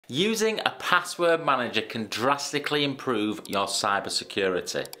Using a password manager can drastically improve your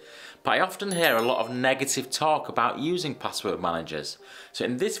cybersecurity. But I often hear a lot of negative talk about using password managers. So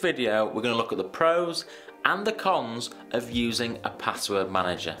in this video, we're going to look at the pros and the cons of using a password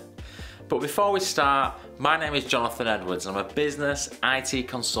manager. But before we start, my name is Jonathan Edwards and I'm a business IT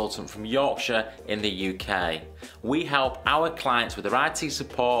consultant from Yorkshire in the UK. We help our clients with their IT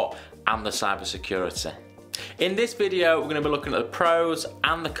support and their cybersecurity. In this video, we're going to be looking at the pros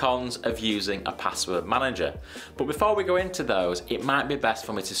and the cons of using a password manager. But before we go into those, it might be best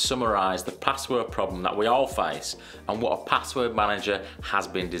for me to summarise the password problem that we all face and what a password manager has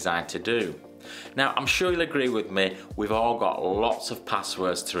been designed to do. Now, I'm sure you'll agree with me, we've all got lots of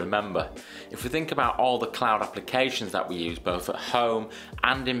passwords to remember. If we think about all the cloud applications that we use, both at home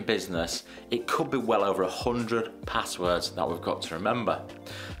and in business, it could be well over 100 passwords that we've got to remember.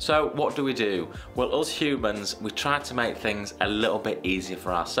 So what do? Well, us humans, we try to make things a little bit easier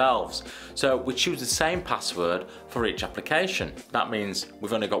for ourselves. So we choose the same password for each application. That means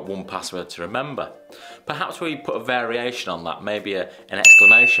we've only got one password to remember. Perhaps we put a variation on that, maybe an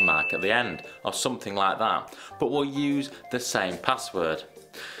exclamation mark at the end or something like that, but we'll use the same password.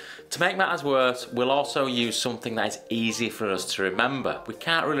 To make matters worse, we'll also use something that is easy for us to remember. We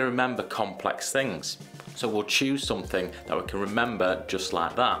can't really remember complex things, so we'll choose something that we can remember just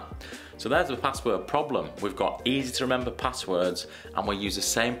like that. So there's the password problem. We've got easy to remember passwords and we use the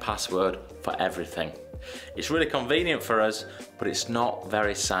same password for everything. It's really convenient for us, but it's not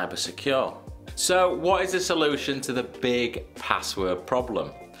very cyber secure. So what is the solution to the big password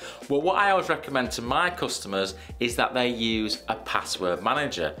problem? Well, what I always recommend to my customers is that they use a password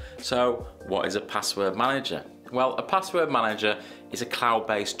manager. So what is a password manager? Well, a password manager is a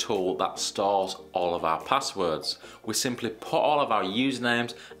cloud-based tool that stores all of our passwords. We simply put all of our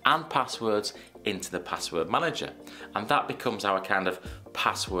usernames and passwords into the password manager, and that becomes our kind of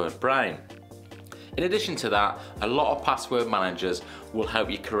password brain. In addition to that, a lot of password managers will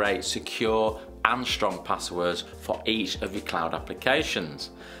help you create secure and strong passwords for each of your cloud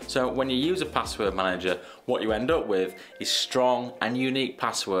applications. So when you use a password manager, what you end up with is strong and unique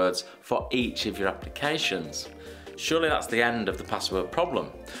passwords for each of your applications. Surely that's the end of the password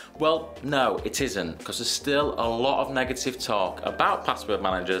problem. Well, no, it isn't, because there's still a lot of negative talk about password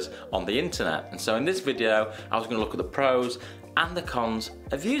managers on the internet. And so in this video, I was going to look at the pros and the cons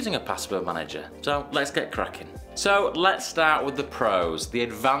of using a password manager. So let's get cracking. So let's start with the pros, the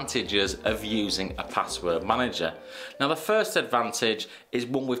advantages of using a password manager. Now, the first advantage is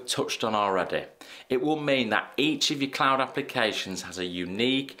one we've touched on already. It will mean that each of your cloud applications has a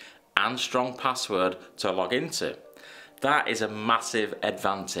unique and strong password to log into. That is a massive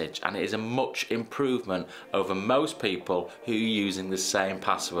advantage, and it is a much improvement over most people who are using the same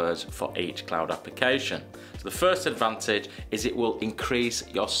passwords for each cloud application. So the first advantage is it will increase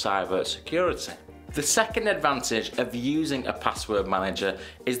your cyber security. The second advantage of using a password manager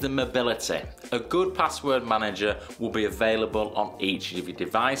is the mobility. A good password manager will be available on each of your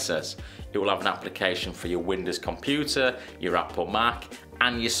devices. It will have an application for your Windows computer, your Apple Mac,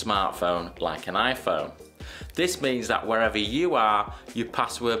 and your smartphone like an iPhone. This means that wherever you are, your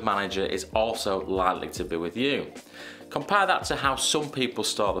password manager is also likely to be with you. Compare that to how some people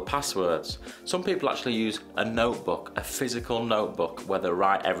store the passwords. Some people actually use a notebook, a physical notebook, where they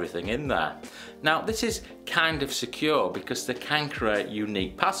write everything in there. Now, this is kind of secure because they can create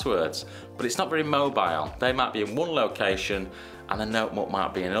unique passwords, but it's not very mobile. They might be in one location and the notebook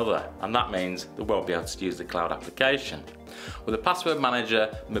might be another, and that means they won't be able to use the cloud application. With a password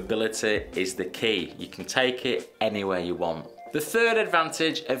manager, mobility is the key. You can take it anywhere you want. The third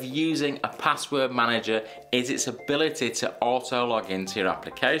advantage of using a password manager is its ability to auto log into your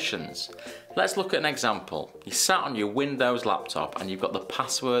applications. Let's look at an example. You sat on your Windows laptop and you've got the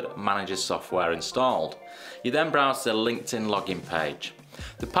password manager software installed. You then browse the LinkedIn login page.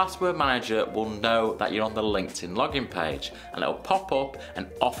 The password manager will know that you're on the LinkedIn login page, and it'll pop up and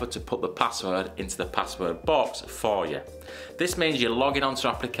offer to put the password into the password box for you. This means you're logging onto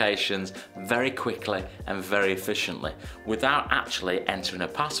applications very quickly and very efficiently without actually entering a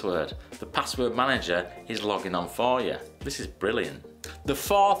password. The password manager is logging on for you. This is brilliant. The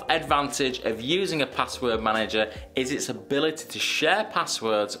fourth advantage of using a password manager is its ability to share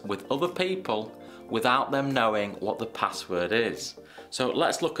passwords with other people without them knowing what the password is. So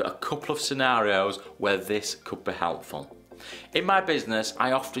let's look at a couple of scenarios where this could be helpful. In my business,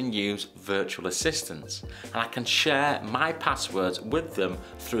 I often use virtual assistants, and I can share my passwords with them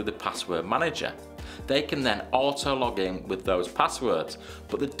through the password manager. They can then auto log in with those passwords,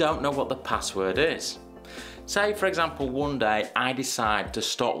 but they don't know what the password is. Say, for example, one day I decide to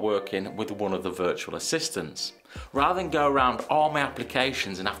stop working with one of the virtual assistants. Rather than go around all my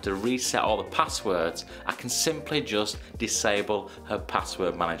applications and have to reset all the passwords, I can simply just disable her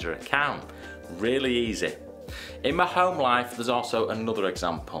password manager account. Really easy. In my home life, there's also another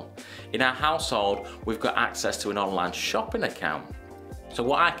example. In our household, we've got access to an online shopping account. So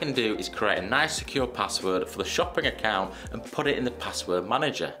what I can do is create a nice secure password for the shopping account and put it in the password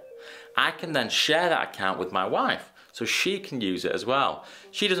manager. I can then share that account with my wife, so she can use it as well.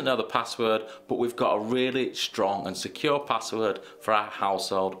 She doesn't know the password, but we've got a really strong and secure password for our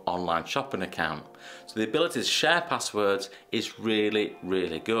household online shopping account. So the ability to share passwords is really,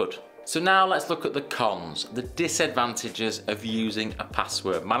 really good. So now let's look at the cons, the disadvantages of using a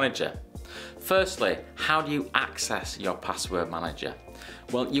password manager. Firstly, how do you access your password manager?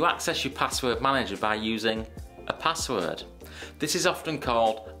 Well, you access your password manager by using a password. This is often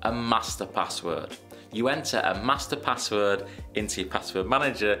called a master password. You enter a master password into your password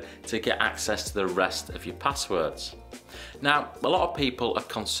manager to get access to the rest of your passwords. Now, a lot of people are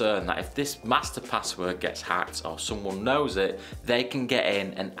concerned that if this master password gets hacked or someone knows it, they can get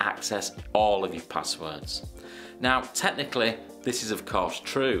in and access all of your passwords. Now, technically, this is of course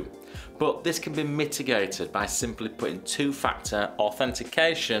true, but this can be mitigated by simply putting two-factor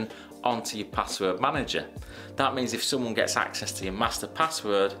authentication onto your password manager. That means if someone gets access to your master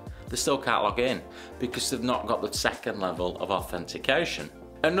password, they still can't log in because they've not got the second level of authentication.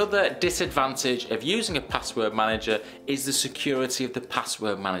 Another disadvantage of using a password manager is the security of the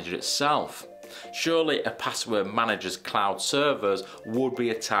password manager itself. Surely a password manager's cloud servers would be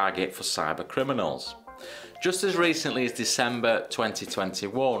a target for cyber criminals. Just as recently as December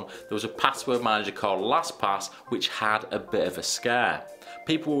 2021, there was a password manager called LastPass which had a bit of a scare.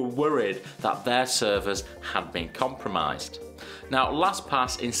 People were worried that their servers had been compromised. Now,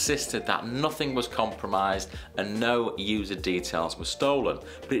 LastPass insisted that nothing was compromised and no user details were stolen,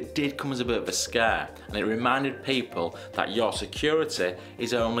 but it did come as a bit of a scare, and it reminded people that your security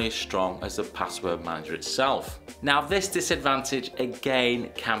is only as strong as the password manager itself. Now, this disadvantage again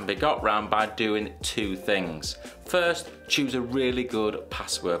can be got around by doing two things. First, choose a really good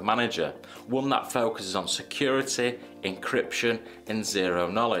password manager, one that focuses on security, encryption, and zero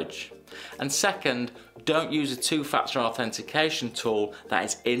knowledge. And second, don't use a two-factor authentication tool that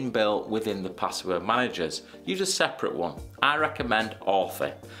is inbuilt within the password managers. Use a separate one. I recommend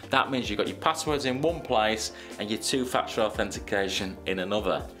Authy. That means you've got your passwords in one place and your two-factor authentication in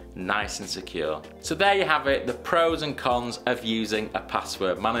another. Nice and secure. So there you have it, the pros and cons of using a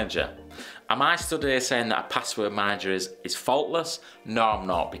password manager. Am I stood here saying that a password manager is faultless? No, I'm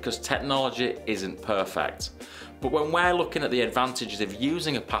not, because technology isn't perfect. But when we're looking at the advantages of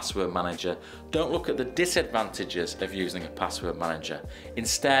using a password manager, don't look at the disadvantages of using a password manager.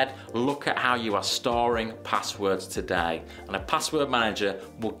 Instead, look at how you are storing passwords today, and a password manager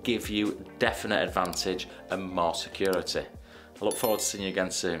will give you definite advantage and more security. I look forward to seeing you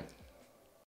again soon.